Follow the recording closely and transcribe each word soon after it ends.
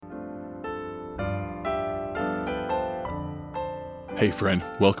Hey friend,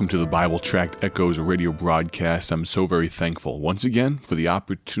 welcome to the Bible Tract Echoes radio broadcast. I'm so very thankful once again for the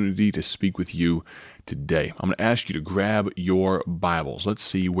opportunity to speak with you today. I'm going to ask you to grab your Bibles. Let's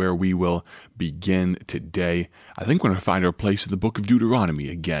see where we will begin today. I think we're going to find our place in the book of Deuteronomy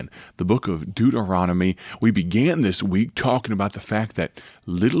again. The book of Deuteronomy. We began this week talking about the fact that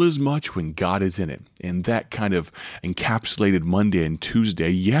little is much when God is in it. And that kind of encapsulated Monday and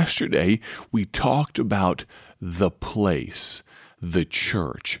Tuesday. Yesterday, we talked about the place. The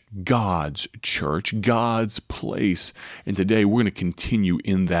church, God's place. And today we're going to continue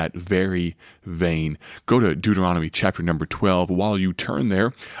in that very vein. Go to Deuteronomy chapter number 12. While you turn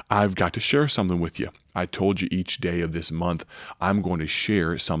there, I've got to share something with you. I told you each day of this month, I'm going to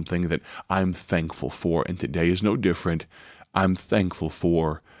share something that I'm thankful for. And today is no different. I'm thankful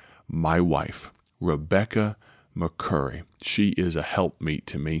for my wife, Rebecca McCurry. She is a helpmeet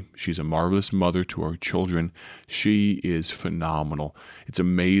to me. She's a marvelous mother to our children. She is phenomenal. It's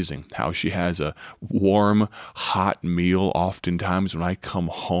amazing how she has a warm, hot meal oftentimes when I come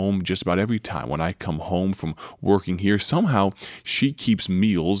home, just about every time when I come home from working here. Somehow she keeps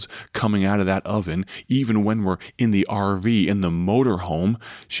meals coming out of that oven, even when we're in the RV, in the motorhome.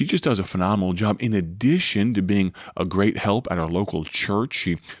 She just does a phenomenal job. In addition to being a great help at our local church,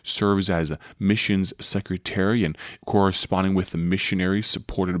 she serves as a missions secretary and corresponding with the missionaries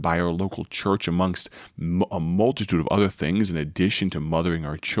supported by our local church, amongst a multitude of other things, in addition to mothering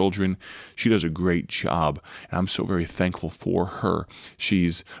our children. She does a great job, and I'm so very thankful for her.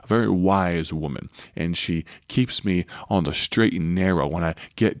 She's a very wise woman, and she keeps me on the straight and narrow. When I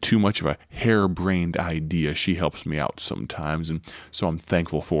get too much of a harebrained idea, she helps me out sometimes, and so I'm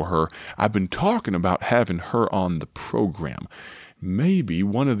thankful for her. I've been talking about having her on the program. Maybe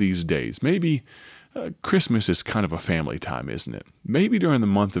one of these days, maybe Christmas is kind of a family time, isn't it? Maybe during the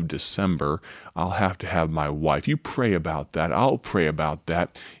month of December, I'll have my wife. You pray about that. I'll pray about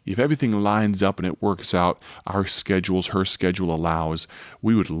that. If everything lines up and it works out, our schedules, her schedule allows,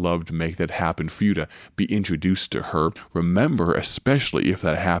 we would love to make that happen for you to be introduced to her. Remember, especially if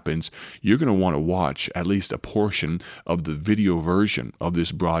that happens, you're going to want to watch at least a portion of the video version of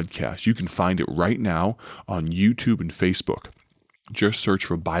this broadcast. You can find it right now on YouTube and Facebook. Just search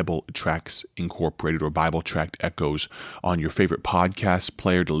for Bible Tracts Incorporated or Bible Tract Echoes on your favorite podcast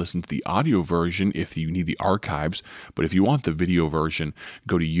player to listen to the audio version if you need the archives. But if you want the video version,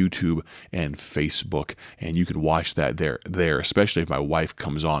 go to YouTube and Facebook, and you can watch that there, especially if my wife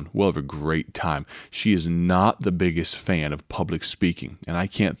comes on. We'll have a great time. She is not the biggest fan of public speaking, and I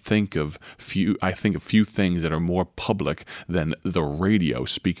think of few things that are more public than the radio,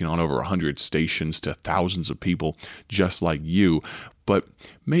 speaking on over 100 stations to thousands of people just like you. But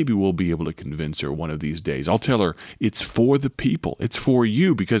maybe we'll be able to convince her one of these days. I'll tell her it's for the people. It's for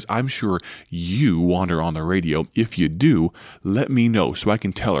you, because I'm sure you want her on the radio. If you do, let me know so I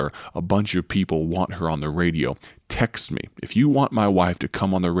can tell her a bunch of people want her on the radio. Text me. If you want my wife to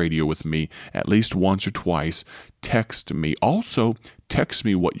come on the radio with me at least once or twice, text me. Also, text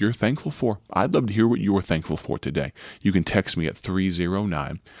me what you're thankful for. I'd love to hear what you're thankful for today. You can text me at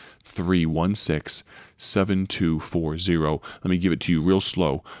 309-316-7240. Let me give it to you real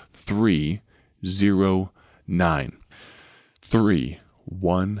slow.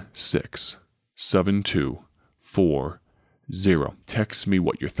 309-316-7240. Text me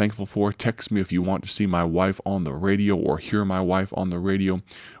what you're thankful for. Text me if you want to see my wife on the radio or hear my wife on the radio.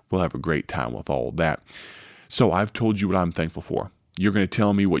 We'll have a great time with all that. So I've told you what I'm thankful for. You're going to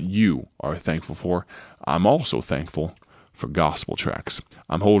tell me what you are thankful for. I'm also thankful for gospel tracts.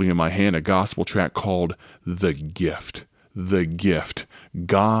 I'm holding in my hand a gospel tract called The Gift. The Gift.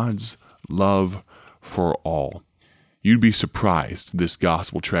 God's love for all. You'd be surprised, this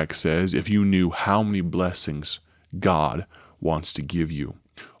gospel tract says, if you knew how many blessings God wants to give you.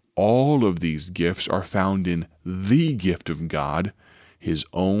 All of these gifts are found in the gift of God, His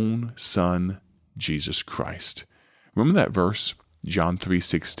own Son, Jesus Christ. Remember that verse? John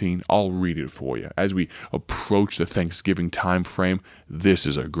 3:16. I'll read it for you. As we approach the Thanksgiving time frame, this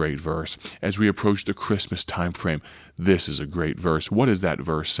is a great verse. As we approach the Christmas time frame, this is a great verse. What does that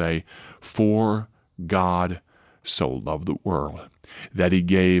verse say? For God so loved the world, that He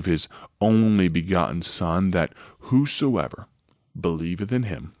gave His only begotten Son, that whosoever believeth in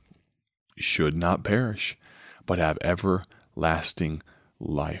Him should not perish, but have everlasting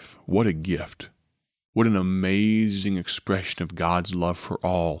life. What a gift. What an amazing expression of God's love for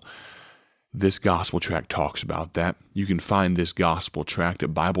all. This gospel tract talks about that. You can find this gospel tract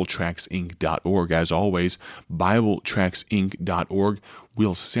at BibleTractsInc.org. As always, BibleTractsInc.org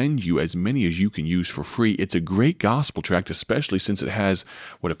will send you as many as you can use for free. It's a great gospel tract, especially since it has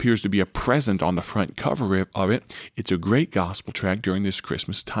what appears to be a present on the front cover of it. It's a great gospel tract during this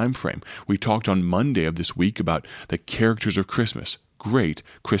Christmas time frame. We talked on Monday of this week about the characters of Christmas. Great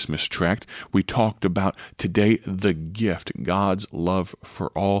Christmas tract. We talked about today the gift, God's love for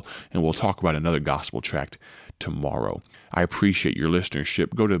all, and we'll talk about another gospel tract tomorrow. I appreciate your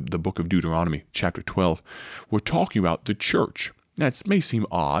listenership. Go to the book of Deuteronomy, chapter 12. We're talking about the church. Now, it may seem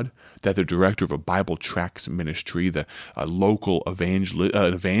odd that the director of a Bible Tracts ministry, the local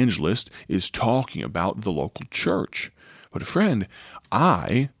evangelist, is talking about the local church. But friend,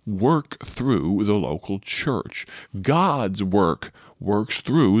 I work through the local church. God's work works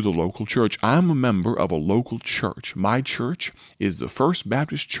through the local church. I'm a member of a local church. My church is the First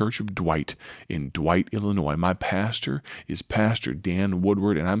Baptist Church of Dwight in Dwight, Illinois. My pastor is Pastor Dan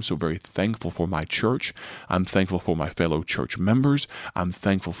Woodward, and I'm so very thankful for my church. I'm thankful for my fellow church members. I'm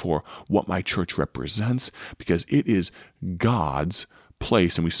thankful for what my church represents because it is God's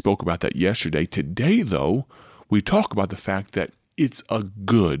place, and we spoke about that yesterday. Today, though, we talk about the fact that it's a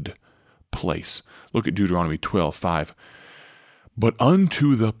good place. Look at Deuteronomy 12:5. But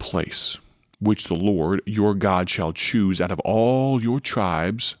unto the place which the Lord your God shall choose out of all your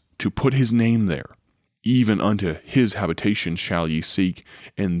tribes to put his name there, even unto his habitation shall ye seek,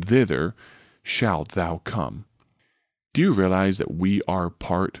 and thither shalt thou come. Do you realize that we are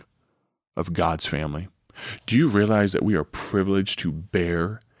part of God's family? Do you realize that we are privileged to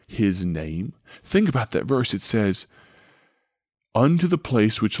bear his name? Think about that verse. It says, unto the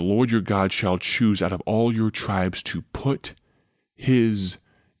place which the Lord your God shall choose out of all your tribes to put his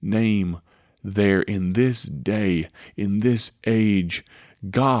name there. In this day, in this age,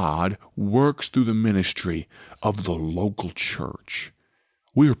 God works through the ministry of the local church.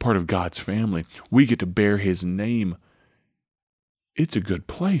 We are part of God's family. We get to bear his name. It's a good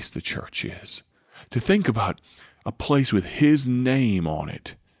place, the church is. To think about a place with his name on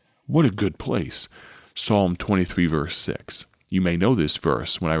it. What a good place. Psalm 23, verse 6. You may know this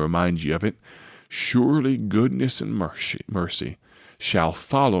verse when I remind you of it. Surely goodness and mercy shall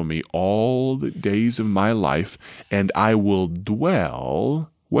follow me all the days of my life, and I will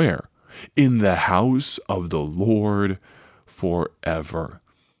dwell, where? In the house of the Lord forever.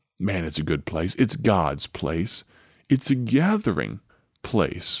 Man, it's a good place. It's God's place. It's a gathering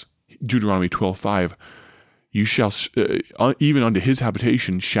place. Deuteronomy 12:5. You shall, even unto his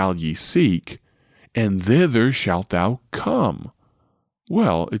habitation shall ye seek, and thither shalt thou come.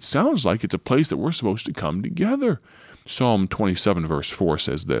 Well, it sounds like it's a place that we're supposed to come together. Psalm 27 verse 4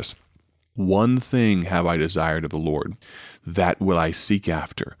 says this, one thing have I desired of the Lord, that will I seek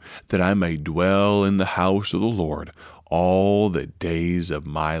after, that I may dwell in the house of the Lord all the days of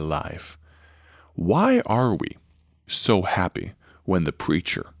my life. Why are we so happy when the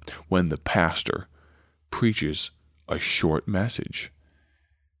preacher, when the pastor preaches a short message?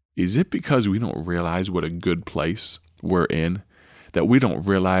 Is it because we don't realize what a good place we're in? That we don't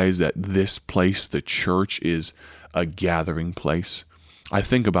realize that this place, the church, is a gathering place? I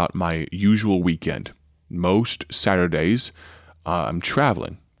think about my usual weekend. Most Saturdays, I'm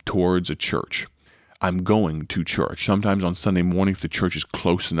traveling towards a church. I'm going to church. Sometimes on Sunday morning, if the church is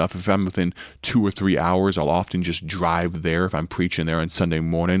close enough, if I'm within 2 or 3 hours, I'll often just drive there. If I'm preaching there on Sunday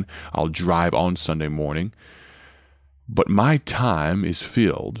morning, I'll drive on Sunday morning. But my time is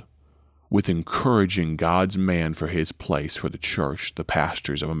filled with encouraging God's man for his place, for the church, the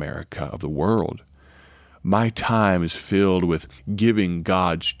pastors of America, of the world. My time is filled with giving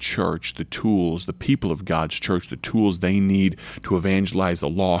God's church the tools, the people of God's church, the tools they need to evangelize the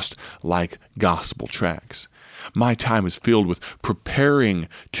lost, like gospel tracts. My time is filled with preparing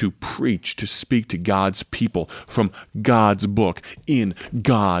to preach, to speak to God's people from God's book, in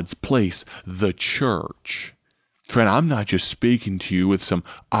God's place, the church. Friend, I'm not just speaking to you with some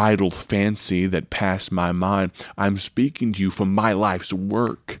idle fancy that passed my mind. I'm speaking to you from my life's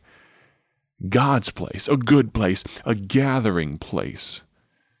work. God's place, a good place, a gathering place.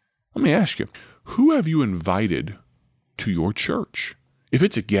 Let me ask you, who have you invited to your church? If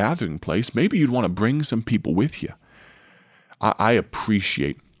it's a gathering place, maybe you'd want to bring some people with you. I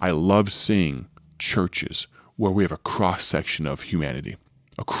love seeing churches where we have a cross-section of humanity,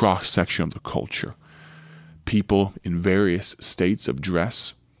 a cross-section of the culture. People in various states of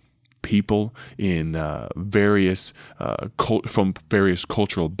dress, people in from various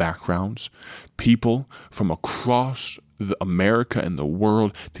cultural backgrounds, people from across America and the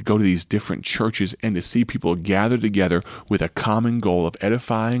world, to go to these different churches and to see people gather together with a common goal of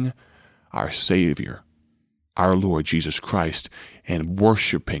edifying our Savior, our Lord Jesus Christ, and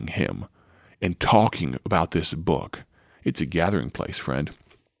worshiping Him and talking about this book. It's a gathering place, friend.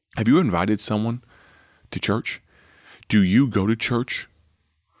 Have you invited someone to church? Do you go to church?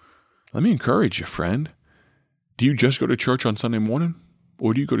 Let me encourage you, friend. Do you just go to church on Sunday morning,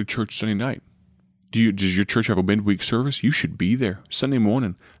 or do you go to church Sunday night? Does your church have a midweek service? You should be there Sunday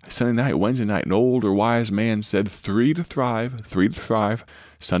morning, Sunday night, Wednesday night. An old or wise man said 3 to thrive,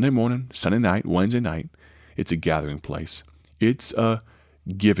 Sunday morning, Sunday night, Wednesday night. It's a gathering place. It's a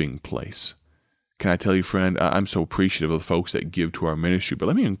giving place. Can I tell you, friend, I'm so appreciative of the folks that give to our ministry, but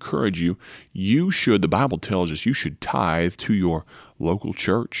let me encourage you, the Bible tells us you should tithe to your local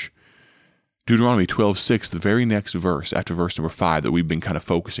church. Deuteronomy 12:6, the very next verse, after verse number 5 that we've been kind of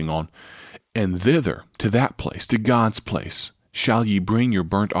focusing on, and thither, to that place, to God's place, shall ye bring your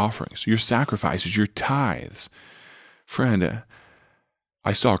burnt offerings, your sacrifices, your tithes. Friend,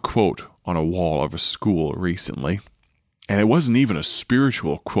 I saw a quote on a wall of a school recently, and it wasn't even a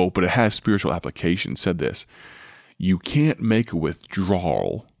spiritual quote, but it has spiritual application. It said this: you can't make a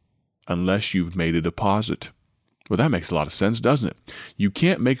withdrawal unless you've made a deposit. Well, that makes a lot of sense, doesn't it? You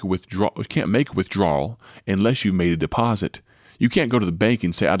can't make a withdrawal unless you've made a deposit. You can't go to the bank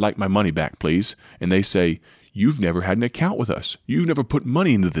and say, I'd like my money back, please. And they say, you've never had an account with us. You've never put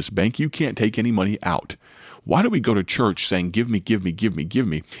money into this bank. You can't take any money out. Why do we go to church saying, give me, give me, give me, give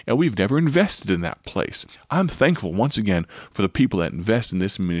me, and we've never invested in that place? I'm thankful once again for the people that invest in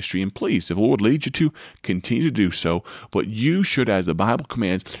this ministry, and please, if the Lord leads you to, continue to do so. But you should, as the Bible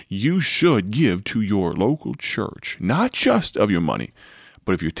commands, you should give to your local church, not just of your money,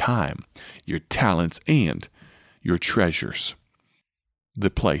 but of your time, your talents, and your treasures. The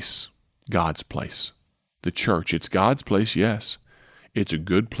place, God's place. The church, it's God's place, yes. It's a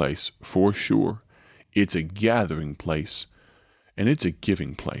good place, for sure. It's a gathering place, and it's a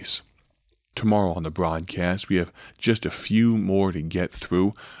giving place. Tomorrow on the broadcast, we have just a few more to get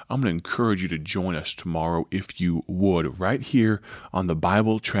through. I'm going to encourage you to join us tomorrow, if you would, right here on the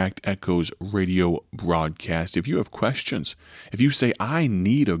Bible Tract Echoes radio broadcast. If you have questions, if you say, I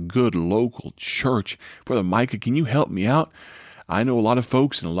need a good local church, Brother Micah, can you help me out? I know a lot of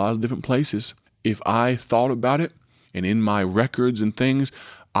folks in a lot of different places. If I thought about it, and in my records and things,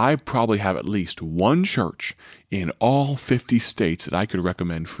 I probably have at least one church in all 50 states that I could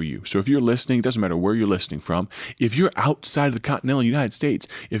recommend for you. So if you're listening, it doesn't matter where you're listening from. If you're outside of the continental United States,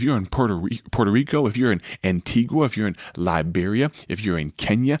 if you're in Puerto Rico, if you're in Antigua, if you're in Liberia, if you're in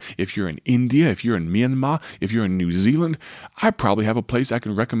Kenya, if you're in India, if you're in Myanmar, if you're in New Zealand, I probably have a place I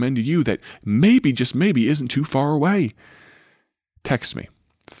can recommend to you that maybe, just maybe, isn't too far away. Text me,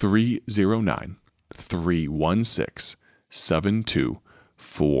 309-316-7240.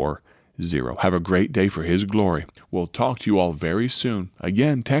 Have a great day for His glory. We'll talk to you all very soon.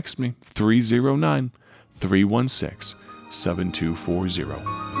 Again, text me,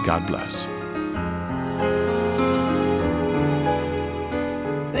 309-316-7240. God bless.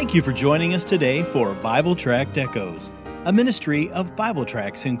 Thank you for joining us today for Bible Tract Echoes, a ministry of Bible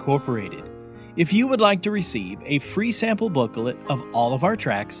Tracts Incorporated. If you would like to receive a free sample booklet of all of our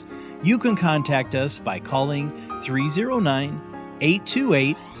tracts, you can contact us by calling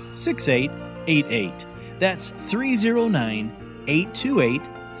 309-828-6888. That's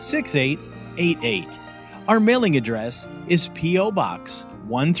 309-828-6888. Our mailing address is P.O. Box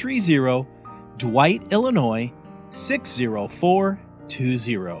 130, Dwight, Illinois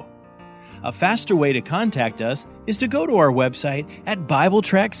 60420. A faster way to contact us is to go to our website at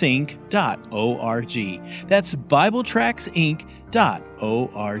BibleTractsInc.org. That's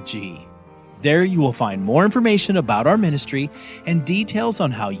BibleTractsInc.org. There you will find more information about our ministry and details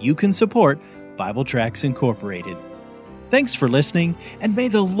on how you can support Bible Tracts Incorporated. Thanks for listening, and may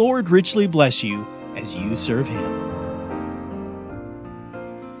the Lord richly bless you as you serve Him.